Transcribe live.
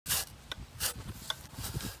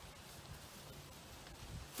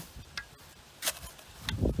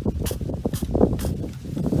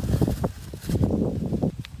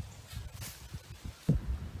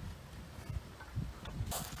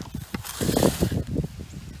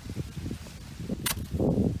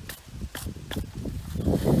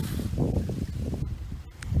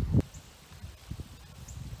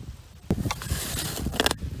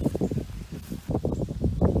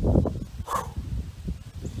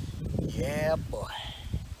Yeah, boy.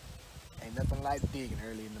 Ain't nothing like digging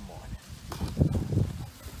early in the morning.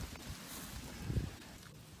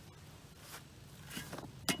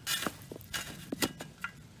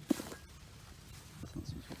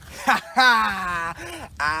 Ha ha!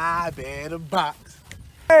 I bet a box.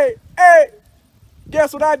 Hey, hey!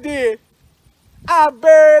 Guess what I did? I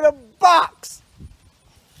buried a box!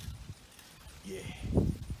 Yeah.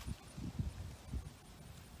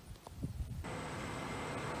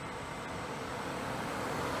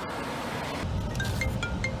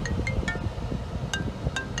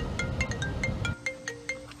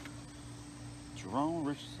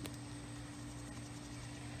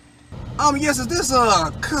 Yes, is this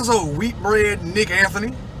Cuzzo Wheat Bread Nick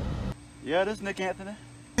Anthony? Yeah, this is Nick Anthony.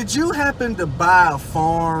 Did you happen to buy a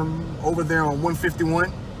farm over there on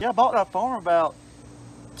 151? Yeah, I bought that farm about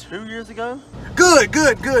 2 years ago. Good.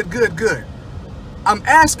 I'm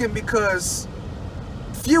asking because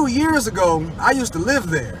a few years ago, I used to live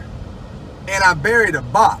there, and I buried a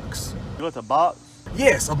box. You left a box?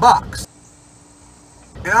 Yes, a box.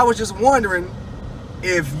 And I was just wondering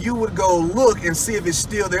if you would go look and see if it's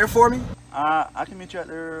still there for me. I can meet you out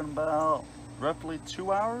there in about roughly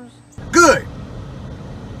 2 hours. Good.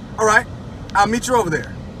 All right, I'll meet you over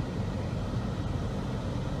there.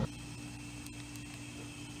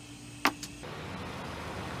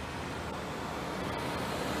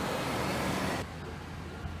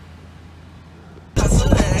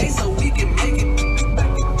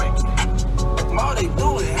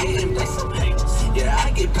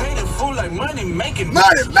 Money making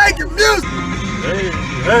music. Hey.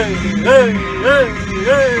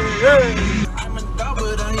 I'm a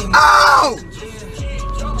double, I ain't Ow!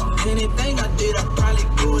 anything I did, I probably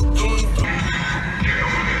do again.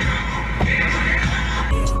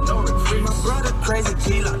 My brother crazy, G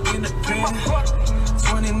locked in the pen.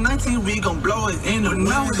 2019, we gon' blow it in the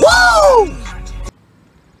nose. Woo!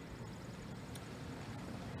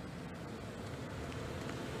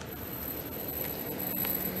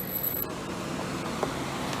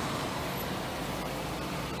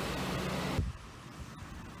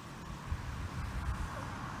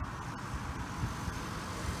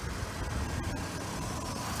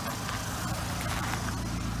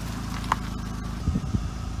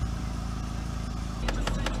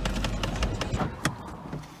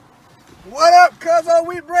 What up, Cuzzo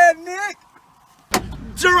Wheat Bread Nick?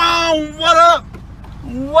 Jerome, what up?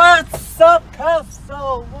 What's up,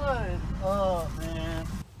 Cuzzo? What up, man?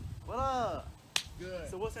 What up? Good.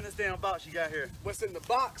 So what's in this damn box you got here? What's in the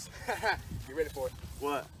box? You ready for it?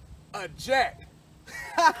 What? A jack.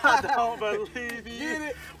 I don't believe you. Get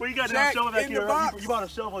it? Well, you got a damn Jack shovel back in here. the box. You bought a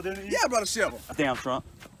shovel, didn't you? Yeah, I brought a shovel. A damn trunk.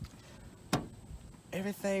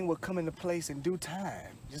 Everything will come into place in due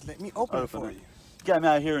time. Just let me open it for you. Got me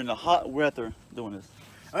out here in the hot weather doing this.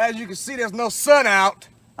 Well, as you can see, there's no sun out.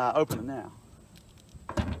 Open it now.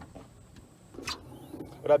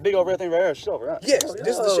 With that big old red thing right here, a shovel, right? Yes, this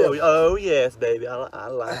is the shovel. Oh, yes, baby. I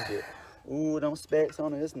like it. Ooh, them specs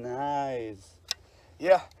on it. It's nice.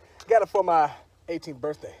 Yeah, got it for my 18th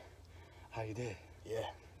birthday. How you did? Yeah.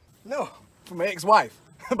 No, for my ex-wife.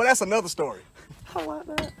 But that's another story. I like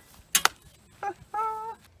that. That's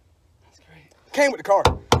great. Came with the car.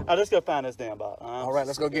 Let's go find this damn box. All right,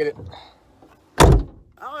 let's go get it. I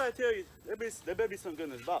gotta tell you, there better be something good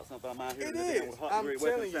in this box. Something I'm out here It in the is. damn hot I'm great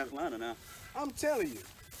telling Western you. South Carolina now. I'm telling you,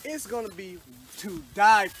 it's gonna be to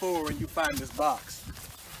die for when you find this box.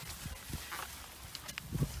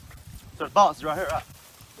 So the box is right here, right?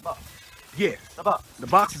 The box. Yes, The box. the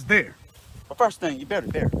box is there. Well, first thing, you better,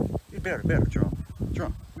 Jerome.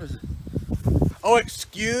 Jerome, what is it? Oh,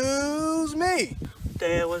 excuse me.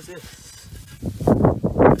 There was this.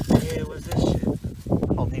 There was this shit.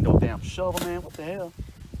 I don't need no damn shovel, man. What the hell?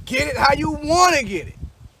 Get it how you want to get it.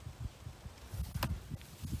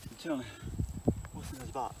 Tell me, what's in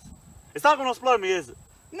this box? It's not gonna explode me, is it?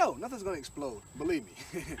 No, nothing's gonna explode. Believe me.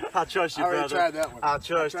 I trust you, I already brother. tried that one. I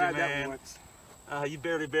trust you, tried that man. one once. You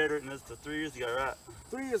barely buried it, and this was 3 years ago, right?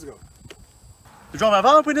 3 years ago. Jerome, if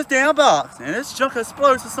I open this damn box and this junk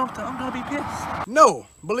explodes or something, I'm gonna be pissed. No,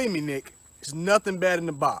 believe me, Nick. There's nothing bad in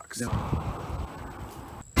the box. No.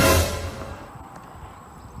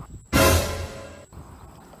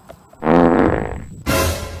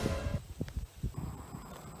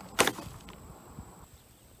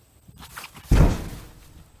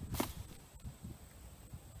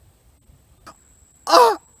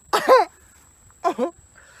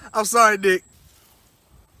 I'm sorry, Nick.